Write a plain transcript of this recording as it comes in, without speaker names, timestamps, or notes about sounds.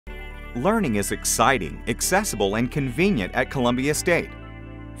Learning is exciting, accessible, and convenient at Columbia State.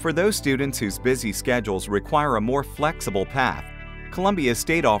 For those students whose busy schedules require a more flexible path, Columbia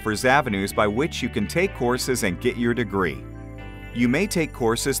State offers avenues by which you can take courses and get your degree. You may take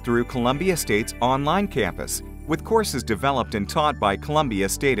courses through Columbia State's online campus, with courses developed and taught by Columbia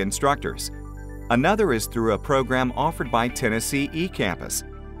State instructors. Another is through a program offered by Tennessee eCampus,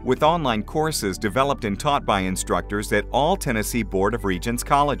 with online courses developed and taught by instructors at all Tennessee Board of Regents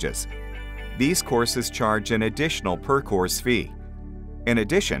colleges. These courses charge an additional per-course fee. In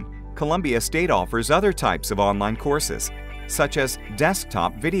addition, Columbia State offers other types of online courses, such as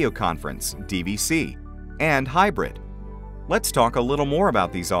Desktop Video Conference, DVC, and Hybrid. Let's talk a little more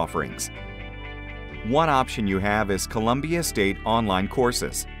about these offerings. One option you have is Columbia State online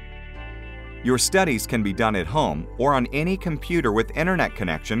courses. Your studies can be done at home or on any computer with internet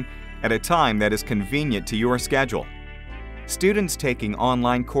connection at a time that is convenient to your schedule. Students taking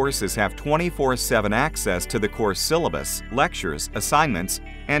online courses have 24/7 access to the course syllabus, lectures, assignments,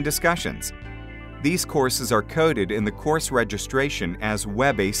 and discussions. These courses are coded in the course registration as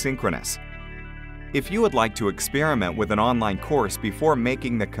web asynchronous. If you would like to experiment with an online course before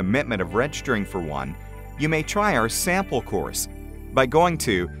making the commitment of registering for one, you may try our sample course by going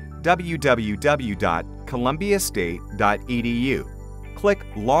to www.columbiastate.edu. Click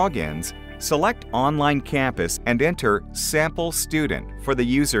Logins, select Online Campus, and enter Sample Student for the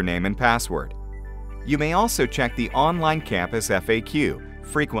username and password. You may also check the Online Campus FAQ,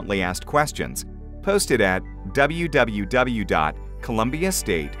 Frequently Asked Questions, posted at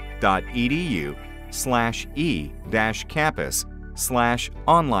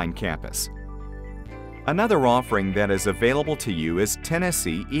www.columbiastate.edu/e-campus/online-campus. Another offering that is available to you is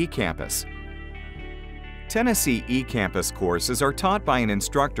Tennessee eCampus. Tennessee eCampus courses are taught by an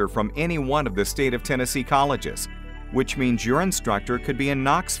instructor from any one of the state of Tennessee colleges, which means your instructor could be in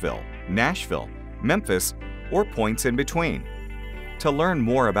Knoxville, Nashville, Memphis, or points in between. To learn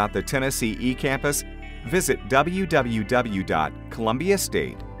more about the Tennessee eCampus, visit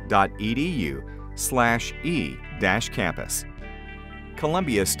www.columbiastate.edu/e-campus.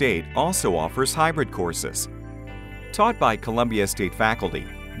 Columbia State also offers hybrid courses. Taught by Columbia State faculty,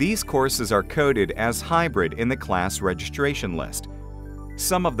 these courses are coded as hybrid in the class registration list.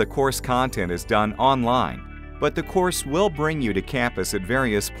 Some of the course content is done online, but the course will bring you to campus at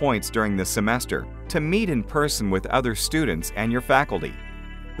various points during the semester to meet in person with other students and your faculty.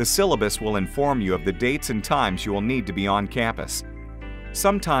 The syllabus will inform you of the dates and times you will need to be on campus.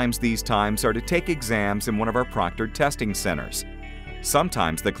 Sometimes these times are to take exams in one of our proctored testing centers.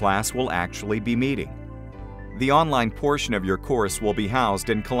 Sometimes the class will actually be meeting. The online portion of your course will be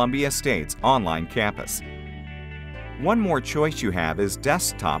housed in Columbia State's online campus. One more choice you have is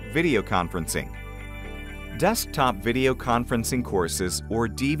Desktop Video Conferencing. Desktop Video Conferencing courses, or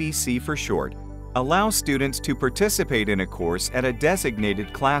DVC for short, allow students to participate in a course at a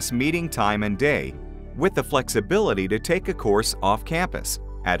designated class meeting time and day, with the flexibility to take a course off campus,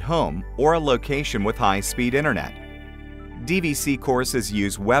 at home, or a location with high-speed internet. DVC courses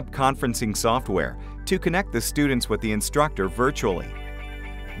use web conferencing software to connect the students with the instructor virtually.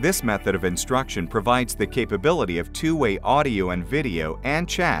 This method of instruction provides the capability of two-way audio and video and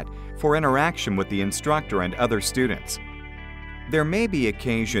chat for interaction with the instructor and other students. There may be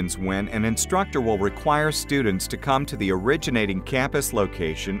occasions when an instructor will require students to come to the originating campus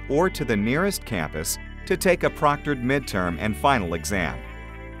location or to the nearest campus to take a proctored midterm and final exam.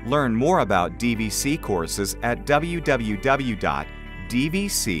 Learn more about DVC courses at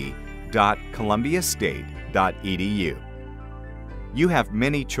www.dvc.columbiastate.edu. You have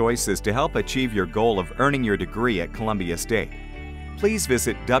many choices to help achieve your goal of earning your degree at Columbia State. Please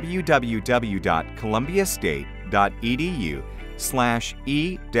visit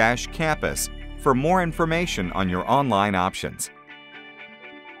www.columbiastate.edu/e-campus for more information on your online options.